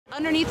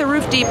Underneath the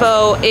roof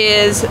depot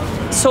is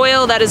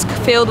soil that is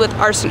filled with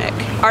arsenic.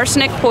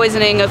 Arsenic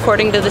poisoning,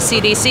 according to the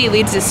CDC,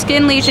 leads to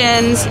skin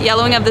lesions,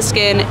 yellowing of the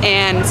skin,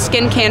 and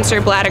skin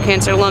cancer, bladder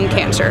cancer, lung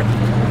cancer.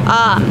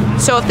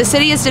 So if the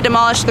city is to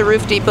demolish the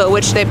roof depot,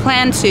 which they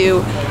plan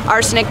to,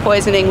 arsenic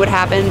poisoning would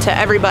happen to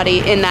everybody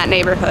in that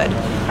neighborhood.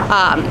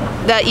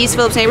 The East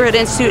Phillips Neighborhood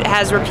Institute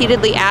has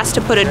repeatedly asked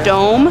to put a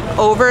dome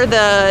over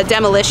the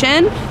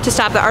demolition to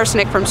stop the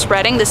arsenic from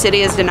spreading. The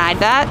city has denied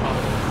that.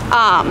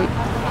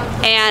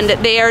 And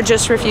they are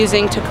just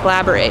refusing to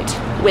collaborate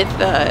with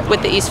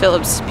the East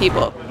Phillips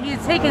people. He's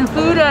taken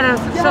food out of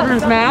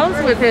children's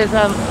mouths with his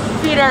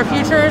Feed Our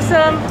Futures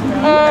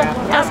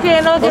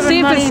scandal. We'll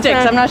see if it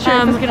sticks. I'm not sure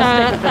if it's going to stick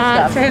with this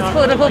stuff. To his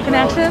political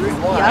connections.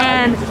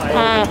 And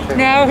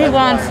now he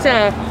wants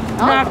to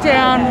knock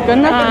down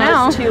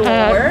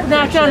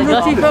knock down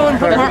roof depot and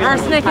put more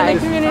arsenic in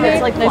the community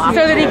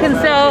so that he can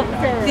sell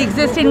the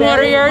existing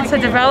water yards to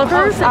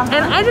developers.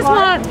 And I just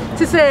want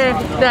to say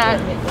that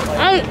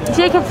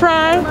Jacob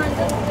Fry,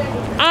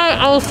 I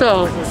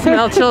also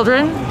smell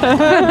children.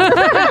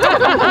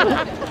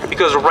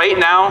 Because right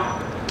now,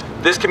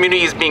 this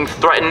community is being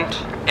threatened,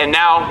 and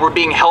now we're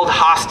being held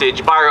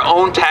hostage by our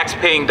own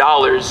tax-paying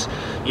dollars,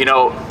 you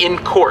know, in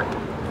court.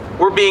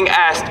 We're being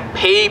asked,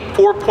 pay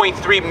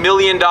 $4.3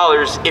 million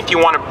if you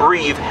want to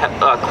breathe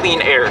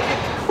clean air.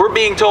 We're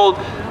being told,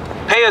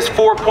 pay us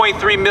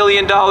 $4.3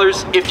 million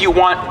if you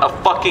want a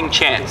fucking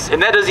chance.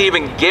 And that doesn't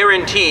even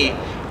guarantee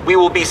we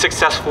will be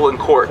successful in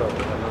court.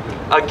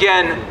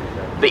 Again,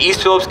 the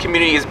East Phillips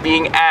community is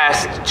being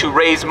asked to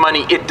raise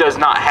money it does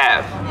not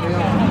have.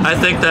 I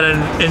think that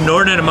an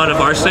inordinate amount of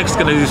arsenic is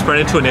going to be spread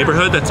into a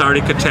neighborhood that's already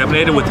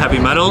contaminated with heavy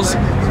metals,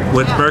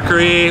 with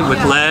mercury,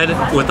 with lead,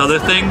 with other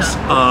things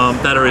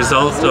that are a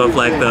result of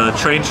like the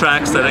train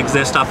tracks that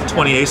exist off of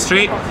 28th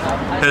Street,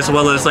 as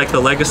well as like the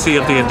legacy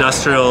of the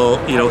industrial,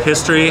 you know,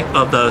 history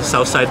of the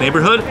South Side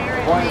neighborhood.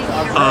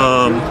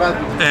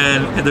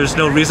 And there's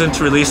no reason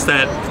to release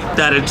that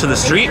into the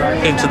street,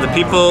 into the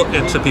people,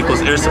 into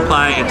people's air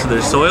supply, into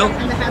their soil.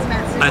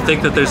 I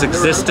think that there's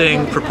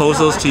existing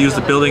proposals to use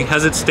the building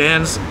as it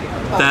stands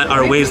that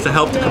are ways to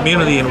help the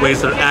community in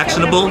ways that are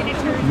actionable,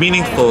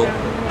 meaningful,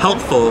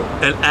 helpful,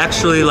 and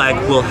actually like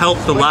will help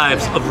the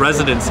lives of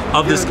residents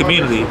of this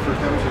community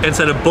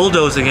instead of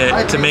bulldozing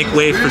it to make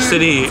way for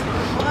city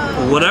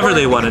whatever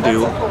they want to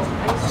do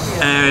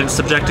and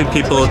subjecting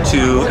people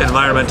to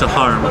environmental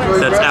harm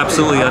that's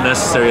absolutely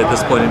unnecessary at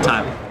this point in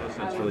time.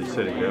 That's really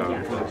sitting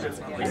down.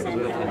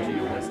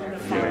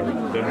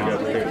 Then we got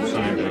to take the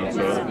sign down so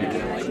other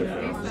people can sit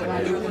down.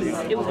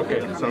 Okay,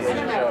 something.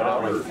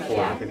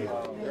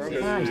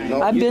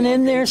 I've been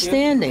in there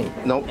standing.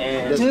 Nope.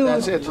 Dude,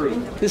 that's it.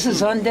 This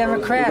is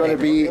undemocratic. We're going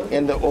to be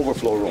in the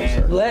overflow room,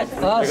 sir. Let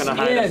us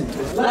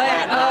in.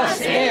 Let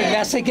us in.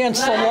 That's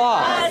against the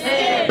law.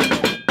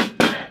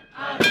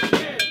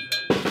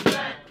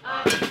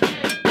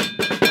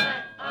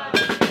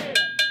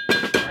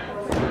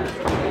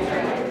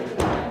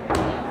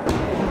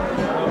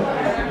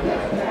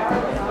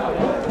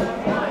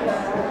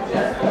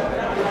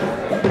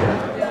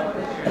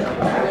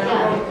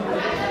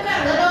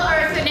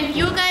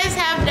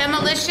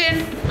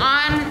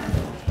 On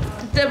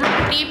the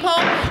roof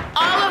depot,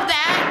 all of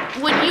that,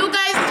 when you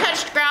guys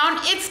touched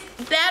ground,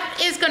 that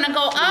is gonna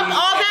go up,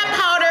 all that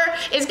powder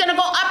is gonna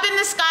go up in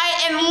the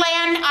sky and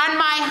land on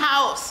my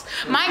house.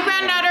 My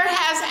granddaughter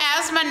has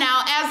asthma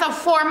now as of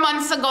 4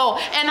 months ago,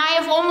 and I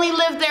have only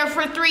lived there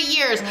for 3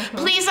 years.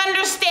 Please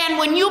understand,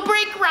 when you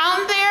break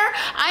ground there,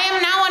 I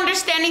am now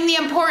understanding the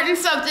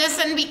importance of this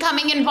and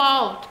becoming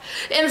involved.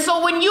 And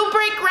so when you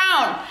break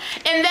ground,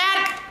 and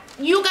that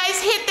you guys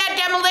hit that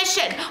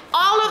demolition,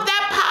 all of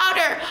that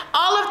powder,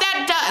 all of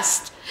that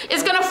dust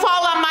is gonna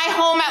fall on my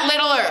home at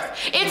Little Earth.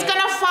 It's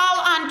gonna fall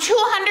on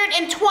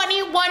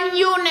 221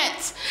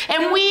 units,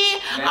 and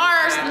we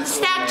are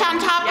stacked on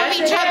top of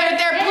each other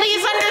there.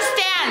 Please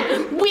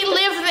understand, we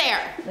live there.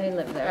 They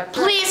live there.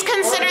 Please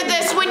consider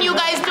this when you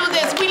guys do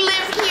this. We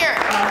live here.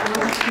 I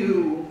want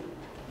to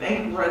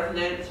thank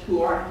residents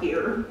who are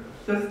here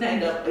to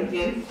stand up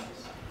against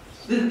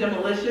this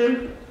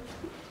demolition.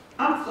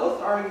 I'm so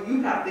sorry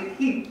you have to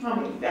keep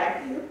coming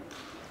back here.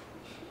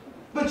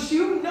 But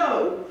you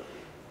know,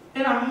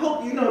 and I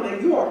hope you know,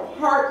 that you are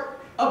part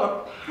of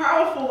a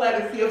powerful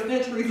legacy of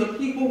centuries of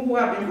people who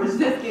have been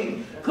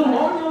resisting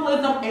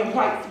colonialism and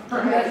white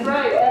supremacy. That's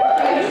right.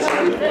 And you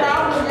should be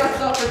proud of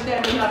yourself for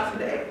standing up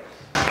today.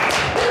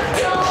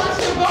 This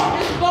demolition vote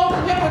is both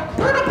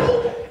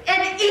hypocritical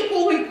and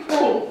equally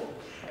cruel.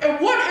 And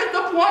what is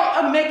the point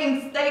of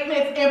making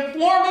statements and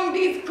forming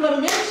these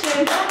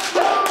commissions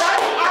to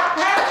study our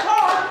past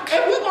harm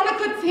if we're going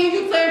to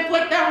continue to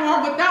inflict that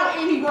harm without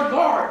any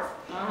regards?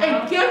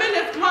 And given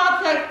this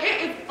context,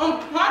 it is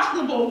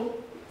unconscionable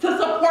to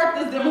support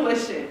this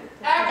demolition.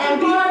 Action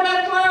more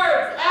than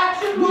words.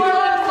 Action more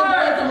than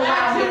words.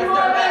 Action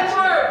more than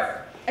words.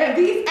 And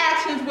these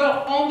actions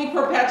will only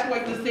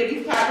perpetuate the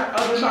city's pattern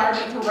of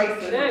environmental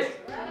racism.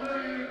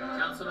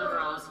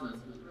 Councilmember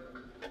Osmond.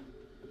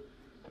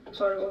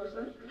 Sorry, what was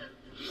that?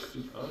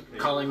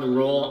 calling the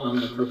roll on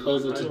the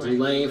proposal to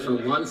delay for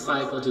one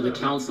cycle to the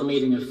council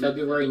meeting of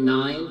February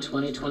 9,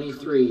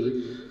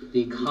 2023,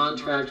 the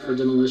contract for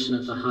demolition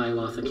at the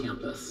Hiawatha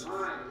campus.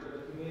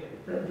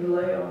 The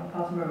delay on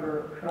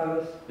Councilmember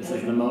Travis. This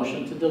is the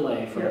motion to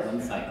delay for Yes.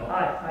 one cycle.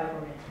 Aye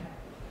for me.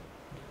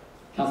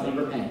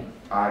 Councilmember Payne.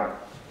 Aye.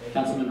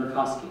 Councilmember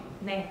Koski.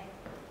 Nay.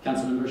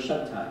 Councilmember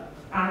Shubtai.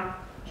 Aye.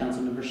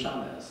 Councilmember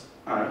Chavez.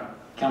 Aye.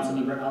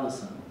 Councilmember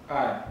Ellison.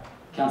 Aye.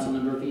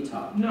 Councilmember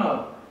Vito.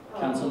 No.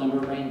 Councilmember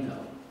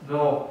Rainville.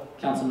 No.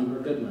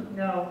 Councilmember Goodman.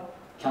 No.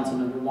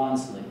 Councilmember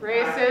Wansley.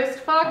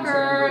 Racist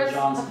Councilmember fuckers.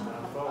 Johnson.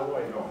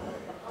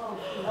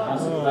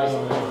 Council Vice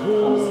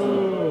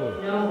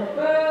President. No.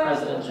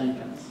 President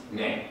Jenkins.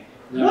 Nay.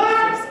 There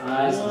are 6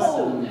 ayes and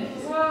 7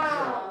 nays.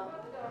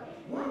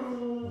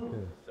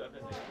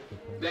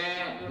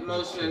 That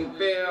motion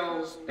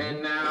fails,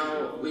 and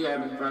now we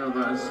have in front of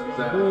us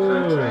the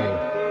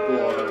contract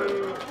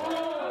for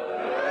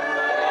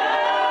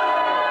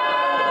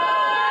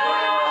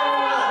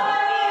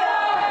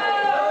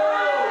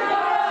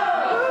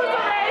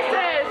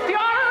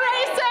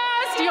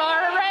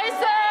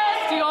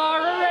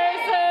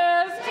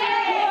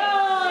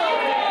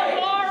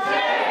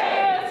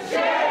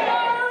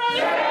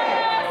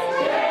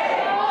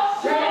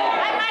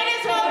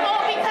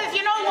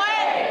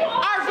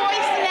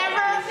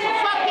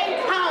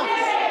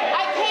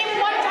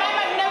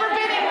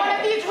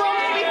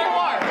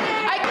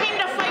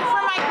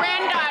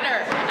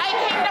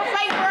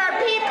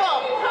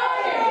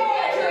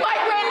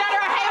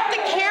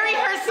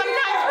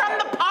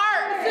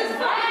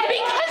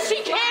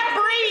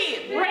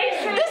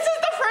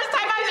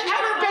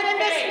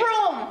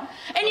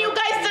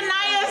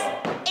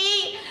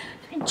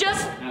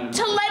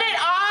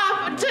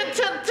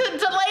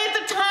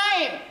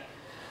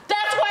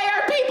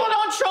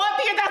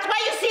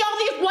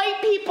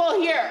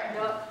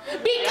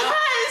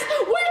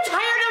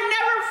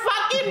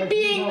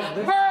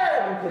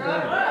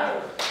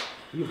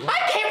I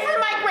came for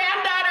my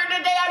granddaughter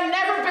today. I've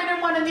never been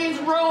in one of these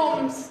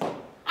rooms.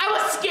 I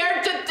was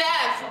scared to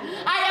death.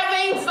 I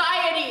have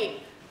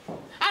anxiety. And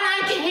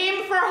I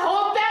came for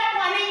hope that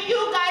one of you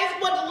guys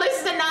would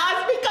listen to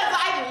us because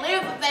I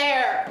live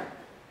there.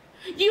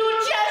 You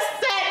just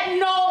said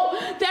no,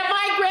 that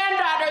my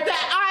granddaughter,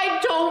 that I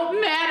don't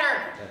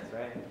matter. That's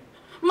right.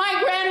 My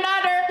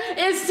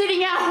granddaughter is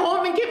sitting at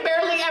home and can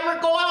barely ever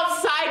go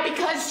outside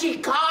because she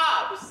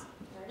coughs.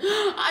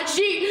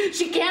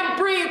 She can't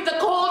breathe. The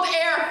cold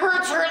air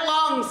hurts her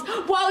lungs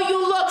while you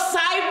look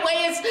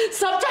sideways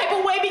some type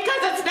of way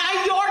because it's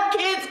not your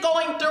kids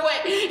going through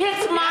it.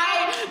 It's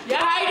my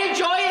pride and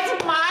joy.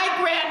 It's my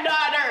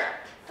granddaughter.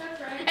 That's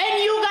right.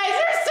 And you guys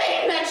are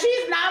saying that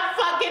she's not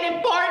fucking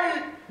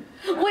important.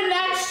 When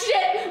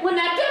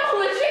that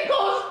demolition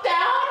goes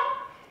down,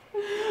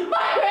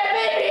 my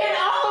grandbaby and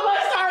all of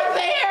us are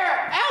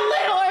there. At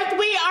Little Earth,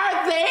 we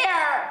are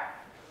there.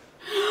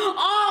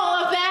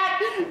 All of that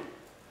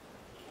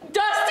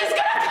dust is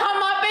gonna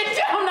come up and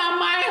down on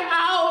my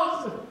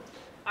house.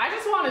 I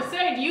just want to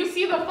say, do you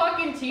see the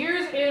fucking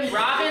tears in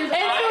Robin's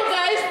eyes? And you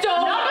guys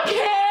don't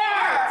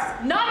care.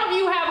 None of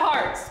you have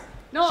hearts.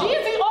 No. She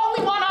is the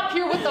only one up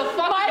here with the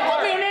fucking My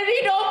heart. community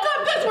don't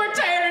come because we're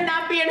tired of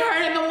not being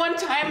heard. And the one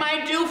time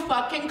I do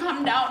fucking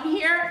come down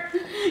here,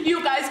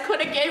 you guys could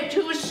have gave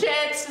 2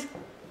 shits.